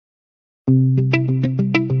Welcome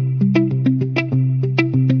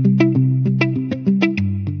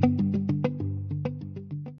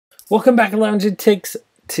back, Loungetics.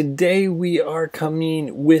 Today we are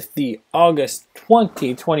coming with the August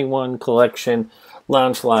 2021 collection,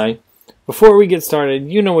 Loungefly. Before we get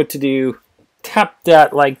started, you know what to do. Tap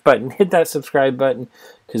that like button, hit that subscribe button,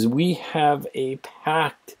 because we have a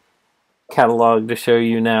packed catalog to show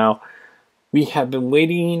you now. We have been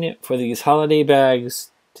waiting for these holiday bags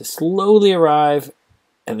to slowly arrive,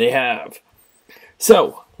 and they have.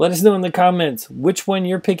 So, let us know in the comments which one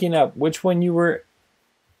you're picking up, which one you were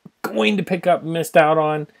going to pick up and missed out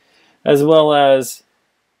on, as well as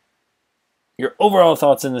your overall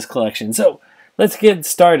thoughts in this collection. So let's get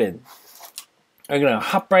started. I'm going to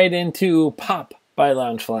hop right into Pop by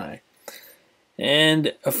Loungefly.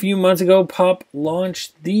 And a few months ago, Pop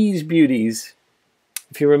launched these beauties.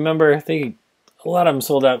 If you remember, a lot of them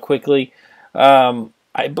sold out quickly.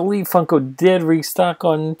 I believe Funko did restock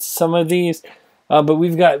on some of these, but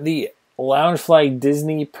we've got the Loungefly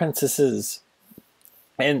Disney Princesses.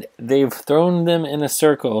 And they've thrown them in a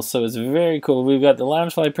circle, so it's very cool. We've got the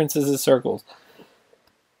Loungefly Princesses circles.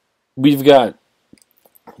 We've got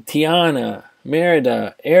Tiana,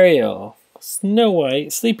 Merida, Ariel, Snow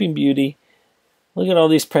White, Sleeping Beauty. Look at all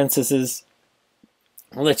these princesses.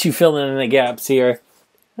 I'll let you fill in the gaps here.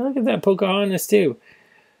 And look at that Pocahontas too.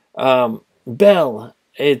 Belle.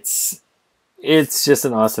 It's just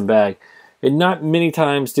an awesome bag. And not many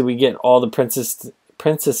times do we get all the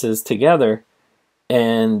princesses together.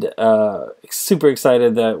 And super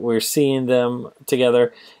excited that we're seeing them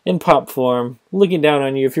together in Pop form, looking down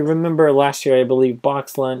on you. If you remember last year, I believe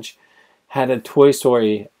Box Lunch had a Toy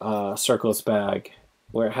Story circles bag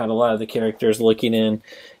where it had a lot of the characters looking in.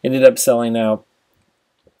 Ended up selling out.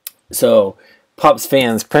 So Pop's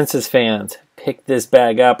fans, Princess fans, pick this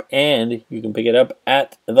bag up, and you can pick it up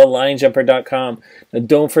at thelionjumper.com. Now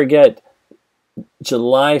don't forget,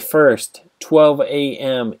 July 1st, 12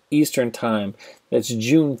 a.m. Eastern Time. That's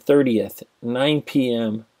June 30th, 9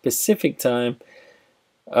 p.m. Pacific Time.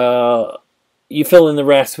 You fill in the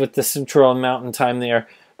rest with the Central Mountain Time there.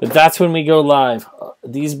 But that's when we go live.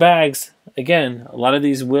 These bags, again, a lot of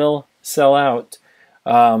these will sell out.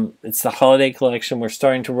 It's the holiday collection. We're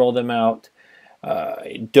starting to roll them out.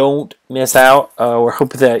 Don't miss out. We're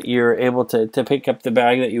hoping that you're able to pick up the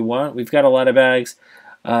bag that you want. We've got a lot of bags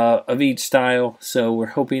of each style, so we're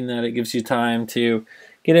hoping that it gives you time to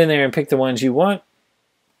get in there and pick the ones you want.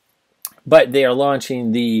 But they are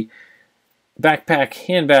launching the backpack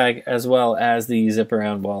handbag as well as the zip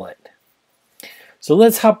around wallet. So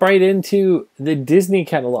let's hop right into the Disney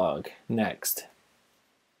catalog next.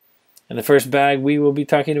 And the first bag we will be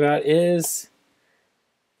talking about is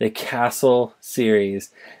the Castle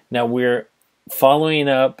series. Now we're following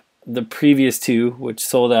up the previous two, which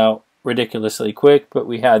sold out ridiculously quick, but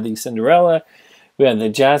we had the Cinderella, we had the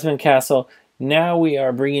Jasmine Castle. Now we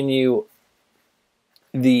are bringing you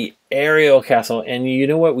the Ariel Castle, and you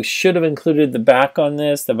know what? We should have included the back on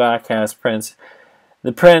this. The back has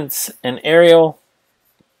the Prince and Ariel.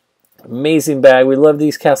 Amazing bag. We love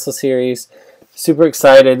these Castle series. Super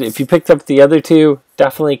excited. If you picked up the other two,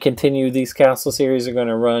 definitely continue. These Castle series are going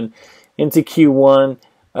to run into Q1.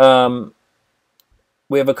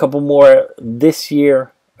 We have a couple more this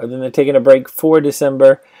year. Then they're taking a break for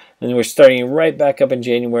December, and we're starting right back up in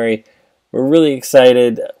January. We're really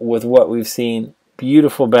excited with what we've seen.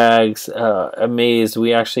 Beautiful bags. Amazed.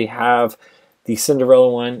 We actually have the Cinderella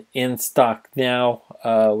one in stock now.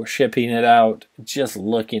 We're shipping it out. Just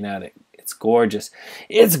looking at it. It's gorgeous.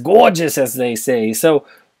 It's gorgeous, as they say. So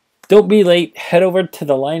don't be late. Head over to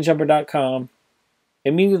thelionjumper.com.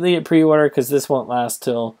 Immediately at pre-order, because this won't last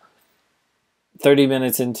till 30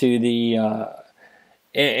 minutes into the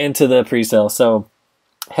pre-sale. So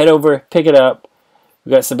head over, pick it up.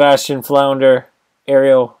 We've got Sebastian, Flounder,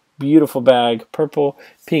 Ariel, beautiful bag, purple,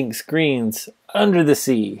 pinks, greens, Under the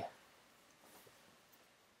Sea.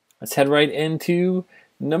 Let's head right into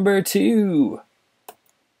number 2.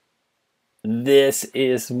 This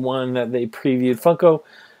is one that they previewed. Funko,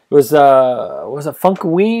 it was a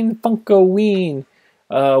Funkoween? Funkoween.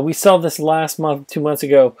 We saw this last month, 2 months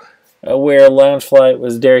ago, where Loungefly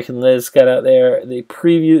was Derek and Liz got out there. They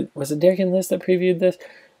previewed, was it Derek and Liz that previewed this?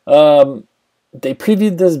 They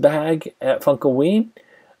previewed this bag at Funkoween.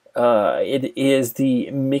 It is the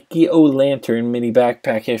Mickey O'Lantern mini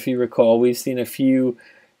backpack. If you recall, we've seen a few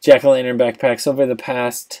jack-o'-lantern backpacks over the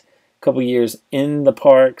past couple years in the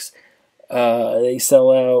parks. They sell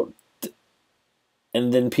out,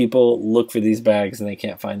 and then people look for these bags and they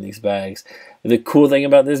can't find these bags. The cool thing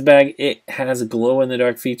about this bag, it has a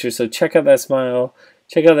glow-in-the-dark feature, so check out that smile.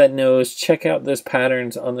 Check out that nose. Check out those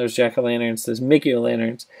patterns on those jack-o'-lanterns, those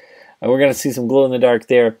Mickey-o'-lanterns. We're going to see some glow-in-the-dark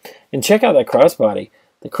there. And check out that crossbody.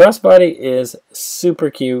 The crossbody is super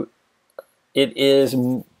cute. It is,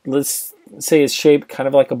 let's say it's shaped kind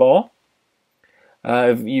of like a ball.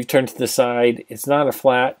 If you've turned to the side, it's not a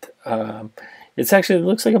flat. It's actually, it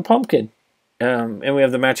looks like a pumpkin. And we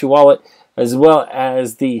have the matchy wallet, as well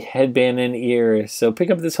as the headband and ears. So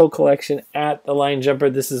pick up this whole collection at the Line Jumper.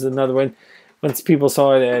 This is another one. Once people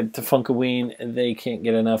saw it at the Funkaween, they can't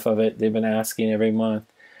get enough of it. They've been asking every month.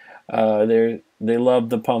 They love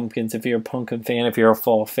the pumpkins. If you're a pumpkin fan, if you're a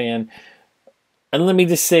fall fan. And let me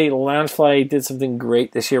just say, Loungefly did something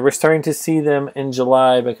great this year. We're starting to see them in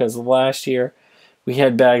July because last year we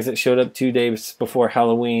had bags that showed up 2 days before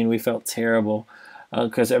Halloween. We felt terrible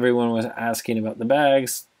because everyone was asking about the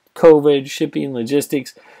bags, COVID, shipping,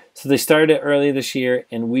 logistics. So they started it early this year,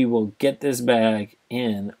 and we will get this bag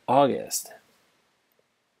in August.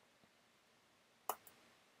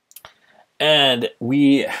 And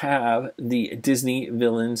we have the Disney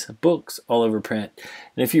Villains books all over print.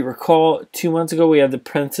 And if you recall, 2 months ago we had the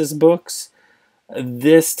Princess books.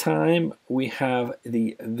 This time we have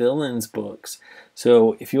the Villains books.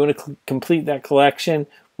 So if you want to complete that collection,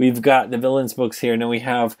 we've got the Villains books here. Now we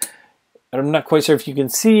have, I'm not quite sure if you can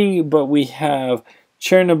see, but we have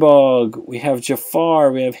Chernabog, we have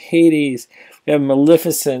Jafar, we have Hades, we have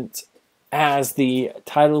Maleficent as the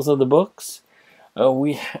titles of the books.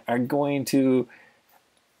 We are going to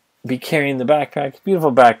be carrying the backpack,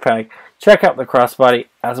 beautiful backpack. Check out the crossbody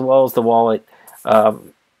as well as the wallet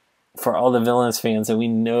for all the Villains fans. And we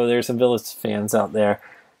know there's some Villains fans out there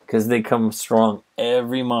because they come strong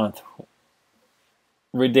every month.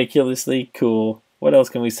 Ridiculously cool. What else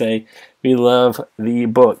can we say? We love the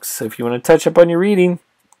books. So if you want to touch up on your reading,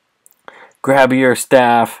 grab your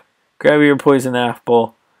staff, grab your poison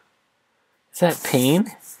apple. Is that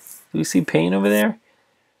Pain? Do you see Pain over there?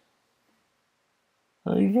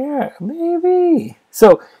 Oh yeah, maybe.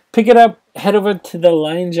 So pick it up, head over to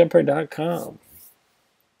thelionjumper.com.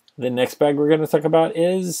 The next bag we're going to talk about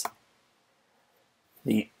is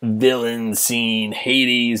the Villain Scene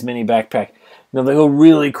Hades mini backpack. Now the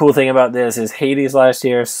really cool thing about this is Hades last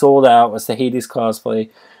year sold out, was the Hades cosplay,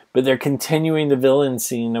 but they're continuing the Villain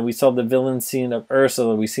Scene. Now we saw the Villain Scene of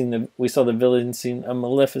Ursula, we saw the Villain Scene of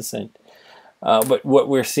Maleficent. But what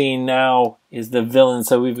we're seeing now is the villain.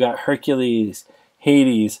 So we've got Hercules,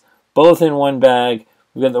 Hades, both in one bag.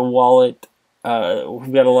 We've got the wallet.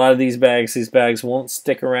 We've got a lot of these bags. These bags won't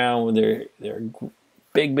stick around. They're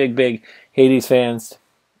big Hades fans.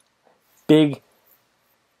 Big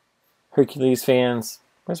Hercules fans.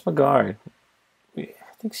 Where's my guard? I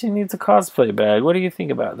think she needs a cosplay bag. What do you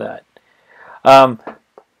think about that?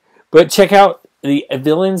 But check out the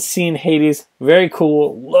Villain Scene Hades, very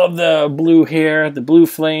cool. Love the blue hair, the blue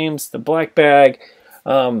flames, the black bag.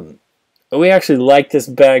 We actually like this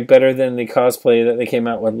bag better than the cosplay that they came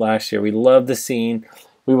out with last year. We love the scene.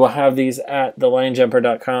 We will have these at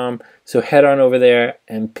thelionjumper.com. So head on over there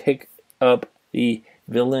and pick up the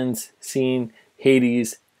Villains Scene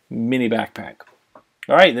Hades mini backpack.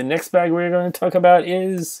 All right, the next bag we're going to talk about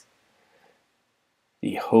is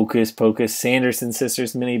the Hocus Pocus Sanderson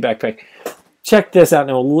Sisters mini backpack. Check this out.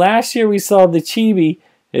 Now, last year we saw the chibi.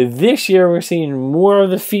 This year we're seeing more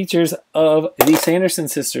of the features of the Sanderson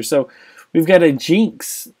sisters. So we've got a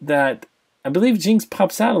Jinx that, I believe Jinx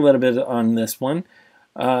pops out a little bit on this one.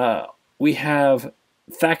 We have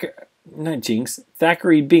Thackeray Binks.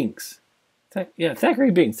 Thackeray Binks.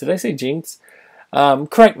 Did I say Jinx?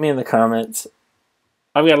 Correct me in the comments.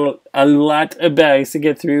 I've got a lot of bags to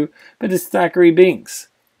get through, but it's Thackeray Binks.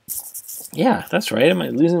 Yeah, that's right. Am I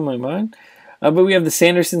losing my mind? But we have the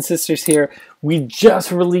Sanderson sisters here. We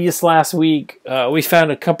just released last week. We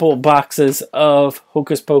found a couple boxes of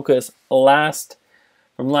Hocus Pocus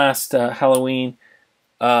from last Halloween.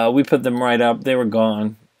 We put them right up. They were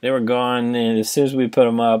gone. And as soon as we put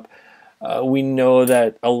them up, we know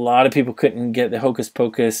that a lot of people couldn't get the Hocus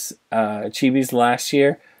Pocus chibis last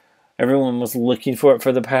year. Everyone was looking for it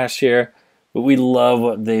for the past year. But we love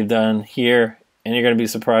what they've done here. And you're going to be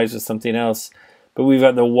surprised with something else. But we've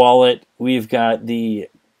got the wallet, we've got the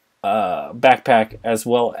backpack, as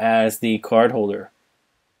well as the card holder,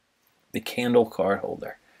 the candle card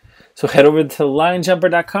holder. So head over to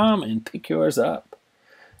lionjumper.com and pick yours up.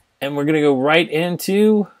 And we're going to go right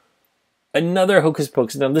into another Hocus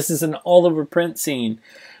Pocus. Now this is an all-over print scene.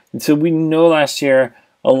 And so we know last year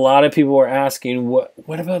a lot of people were asking,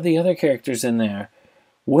 what about the other characters in there?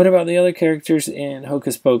 What about the other characters in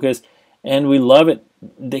Hocus Pocus? And we love it.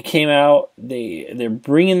 They came out. They're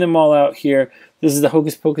bringing them all out here. This is the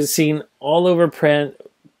Hocus Pocus scene all over print.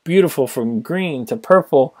 beautiful from green to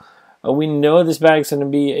purple. We know this bag's going to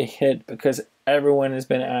be a hit because everyone has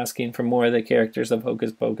been asking for more of the characters of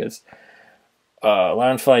Hocus Pocus.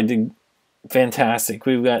 Loungefly did fantastic.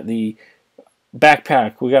 We've got the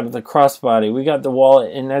backpack, we got the crossbody, we got the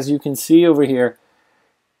wallet, and as you can see over here,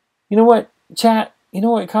 you know what, chat, you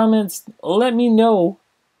know what, comments, let me know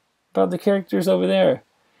about the characters over there.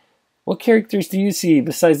 What characters do you see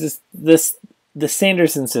besides the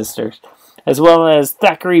Sanderson sisters, as well as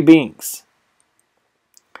Thackeray Binks?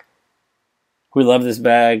 We love this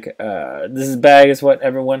bag. This bag is what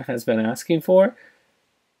everyone has been asking for.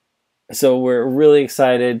 So we're really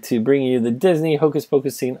excited to bring you the Disney Hocus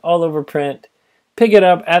Pocus scene all over print. Pick it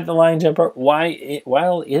up at the Line Jumper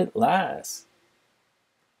while it lasts.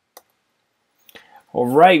 All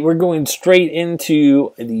right, we're going straight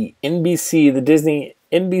into the NBC, the Disney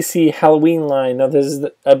NBC Halloween line. Now this is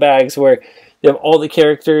the bags where they have all the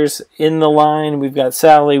characters in the line. We've got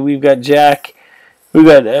Sally, we've got Jack, we've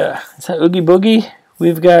got is that Oogie Boogie?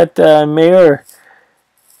 We've got Mayor,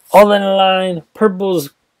 all in the line. Purples,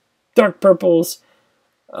 dark purples.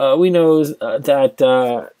 We know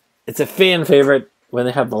that it's a fan favorite when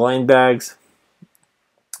they have the line bags.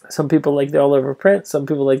 Some people like the all over print. Some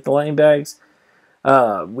people like the line bags.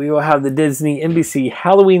 We will have the Disney NBC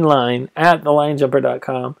Halloween line at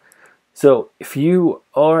thelionjumper.com. So if you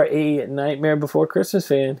are a Nightmare Before Christmas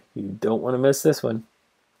fan, you don't want to miss this one.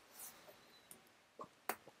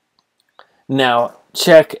 Now,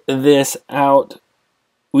 check this out.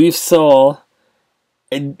 We saw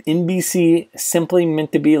an NBC Simply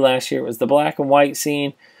Meant to Be last year. It was the black and white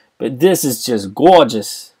scene, but this is just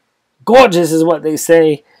gorgeous. Gorgeous is what they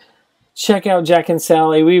say. Check out Jack and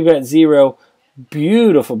Sally. We've got Zero.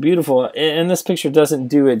 Beautiful, beautiful. And this picture doesn't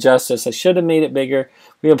do it justice. I should have made it bigger.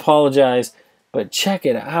 We apologize. But check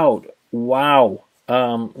it out. Wow.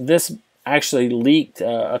 This actually leaked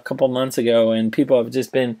a couple months ago, and people have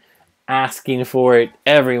just been asking for it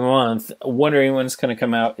every month, wondering when it's going to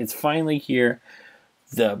come out. It's finally here.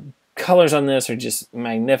 The colors on this are just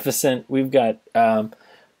magnificent. We've got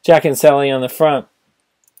Jack and Sally on the front.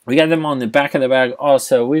 We got them on the back of the bag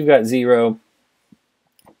also. We've got Zero.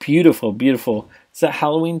 Beautiful, beautiful. Is that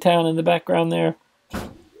Halloween Town in the background there?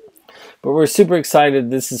 But we're super excited.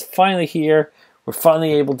 This is finally here. We're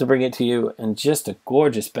finally able to bring it to you. And just a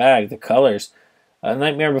gorgeous bag. The colors.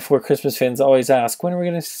 Nightmare Before Christmas fans always ask, when are we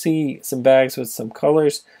going to see some bags with some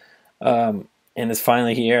colors? And it's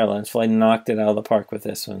finally here. Loungefly knocked it out of the park with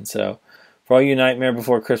this one. So for all you Nightmare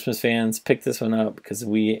Before Christmas fans, pick this one up because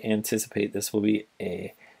we anticipate this will be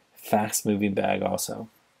a fast-moving bag also.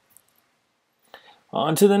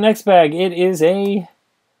 On to the next bag. It is a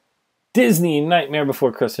Disney Nightmare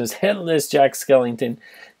Before Christmas Headless Jack Skellington.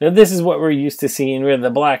 Now this is what we're used to seeing. We have the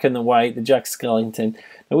black and the white, the Jack Skellington.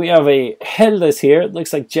 Now we have a headless here. It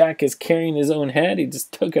looks like Jack is carrying his own head. He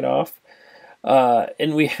just took it off.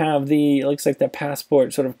 And we have the, it looks like the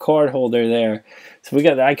passport sort of card holder there. So we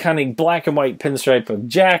got the iconic black and white pinstripe of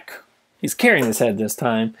Jack. He's carrying his head this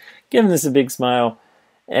time, giving this a big smile.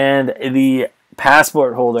 And the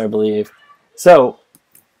passport holder, I believe. So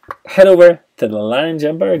head over to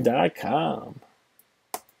thelionjumper.com.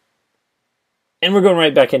 And we're going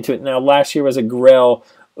right back into it now. Last year was a Grell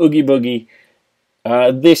Oogie Boogie.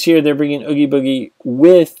 This year they're bringing Oogie Boogie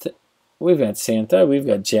with, we've got Santa, we've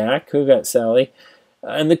got Jack, we've got Sally.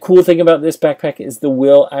 And the cool thing about this backpack is the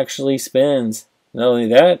wheel actually spins. Not only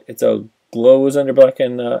that, it's a glows under black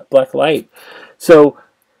and black light. So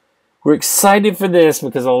we're excited for this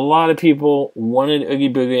because a lot of people wanted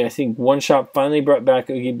Oogie Boogie. I think one shop finally brought back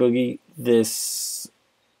Oogie Boogie this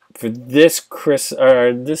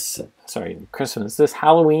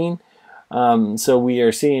Halloween. So we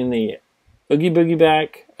are seeing the Oogie Boogie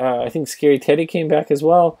back. I think Scary Teddy came back as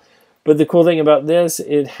well. But the cool thing about this,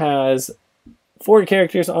 it has 4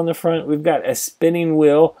 characters on the front. We've got a spinning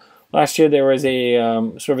wheel. Last year there was a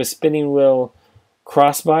sort of a spinning wheel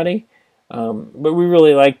crossbody. But we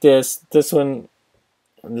really like this. This one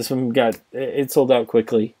got, it sold out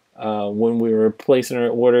quickly when we were placing our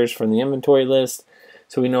orders from the inventory list.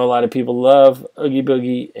 So we know a lot of people love Oogie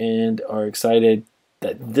Boogie and are excited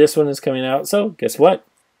that this one is coming out. So guess what?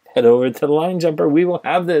 Head over to the Line Jumper. We will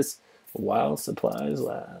have this while supplies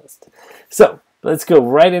last. So let's go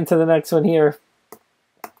right into the next one here.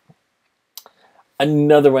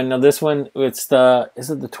 Another one. Now this one, it's the, is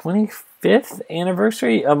it the 25th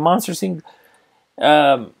anniversary of Monster Inc.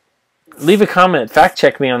 Leave a comment, fact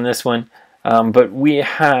check me on this one. But we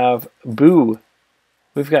have Boo,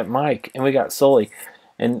 we've got Mike, and we got Sully.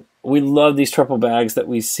 And we love these triple bags that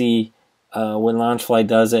we see when Loungefly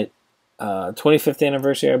does it. 25th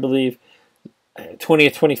anniversary, I believe.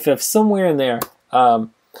 20th, 25th, somewhere in there.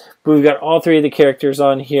 But we've got all three of the characters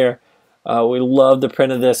on here. We love the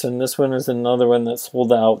print of this, and this one is another one that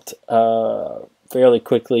sold out fairly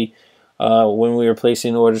quickly. When we were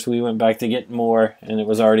placing orders, we went back to get more, and it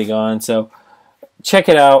was already gone. So check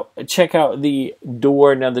it out. Check out the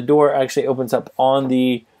door. Now the door actually opens up on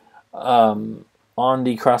the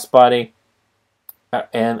crossbody,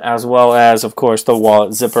 and as well as, of course, the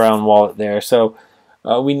wallet, zip-around wallet there. So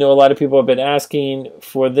we know a lot of people have been asking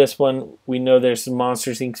for this one. We know there's some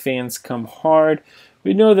Monsters Inc. fans come hard.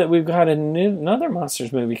 We know that we've got another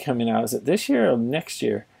Monsters movie coming out. Is it this year or next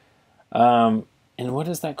year? And what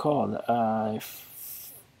is that called? I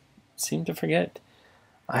seem to forget.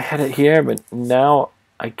 I had it here, but now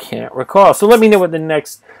I can't recall. So let me know what the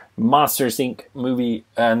next Monsters Inc. movie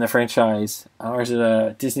in the franchise, or is it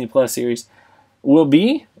a Disney Plus series, will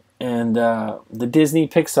be. And the Disney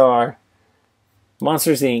Pixar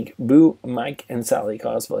Monsters Inc. Boo, Mike, and Sally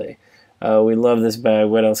cosplay. We love this bag.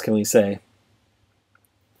 What else can we say?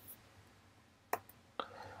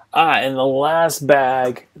 And the last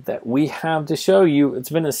bag that we have to show you, it's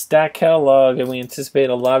been a stack catalog, and we anticipate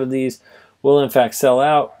a lot of these will in fact sell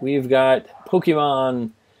out. We've got Pokemon,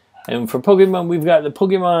 and for Pokemon, we've got the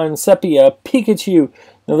Pokemon Sepia Pikachu.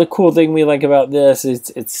 Now, the cool thing we like about this is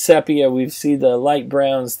it's sepia. We see the light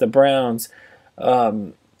browns, the browns.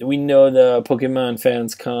 We know the Pokemon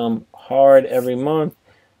fans come hard every month.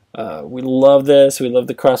 We love this. We love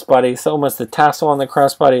the crossbody. So much the tassel on the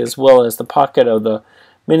crossbody as well as the pocket of the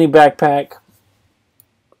mini backpack.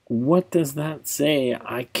 What does that say?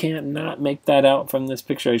 I can't not make that out from this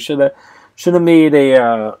picture. I should have made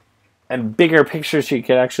a bigger picture so you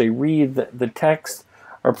could actually read the text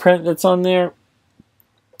or print that's on there.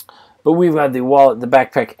 But we've got the wallet, the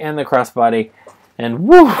backpack, and the crossbody. And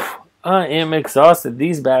woo! I am exhausted.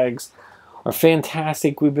 These bags are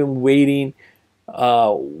fantastic. We've been waiting.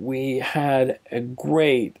 We had a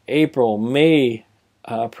great April, May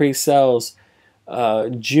pre-sales.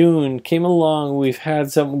 June came along. We've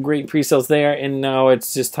had some great pre-sales there, and now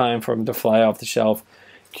it's just time for them to fly off the shelf.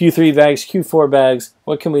 Q3 bags, Q4 bags.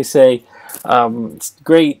 What can we say? It's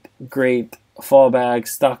great fall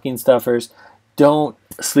bags, stocking stuffers. Don't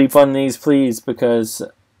sleep on these, please, because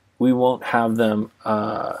we won't have them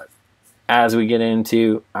as we get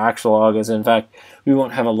into actual August. In fact, we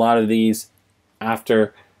won't have a lot of these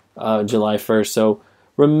after July 1st. So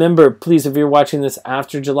remember, please, if you're watching this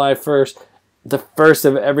after July 1st, the first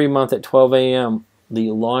of every month at 12 a.m., the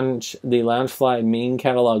Loungefly main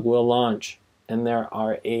catalog will launch, and there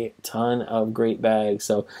are a ton of great bags.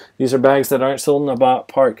 So these are bags that aren't sold in the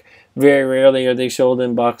ballpark. Very rarely are they sold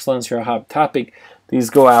in Box Lunch or Hot Topic. These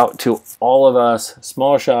go out to all of us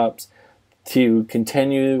small shops to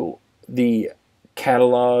continue the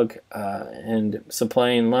catalog and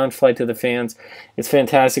supplying Loungefly to the fans. It's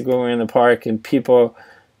fantastic when we're in the park and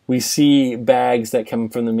we see bags that come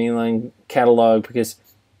from the mainline catalog, because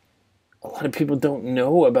a lot of people don't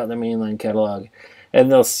know about the mainline catalog,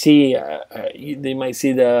 and they'll see they might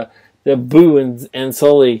see the Boo and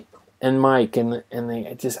Sully and Mike, and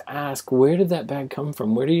they just ask, where did that bag come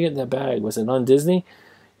from? Where do you get that bag? Was it on Disney?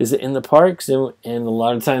 Is it in the parks? And a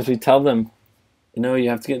lot of times we tell them, no, you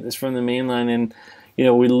have to get this from the mainline. And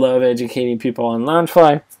we love educating people on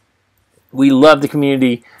Loungefly. We love the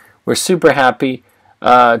community. We're super happy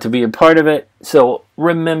to be a part of it. So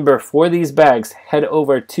remember, for these bags, head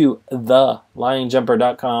over to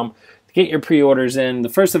thelionjumper.com to get your pre-orders in the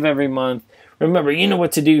first of every month. Remember, you know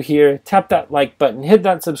what to do here. Tap that like button, hit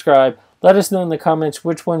that subscribe. Let us know in the comments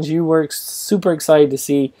which ones you were super excited to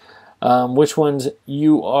see, which ones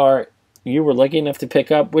you were lucky enough to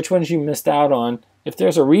pick up, which ones you missed out on. If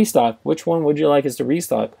there's a restock, which one would you like us to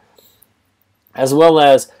restock? As well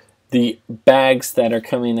as the bags that are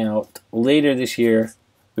coming out later this year.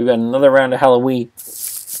 We've got another round of Halloween.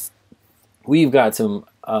 We've got some,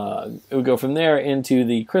 we go from there into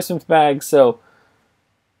the Christmas bags. So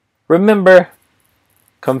remember,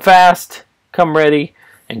 come fast, come ready,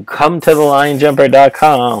 and come to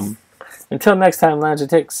thelionjumper.com. Until next time,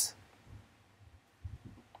 Loungetics.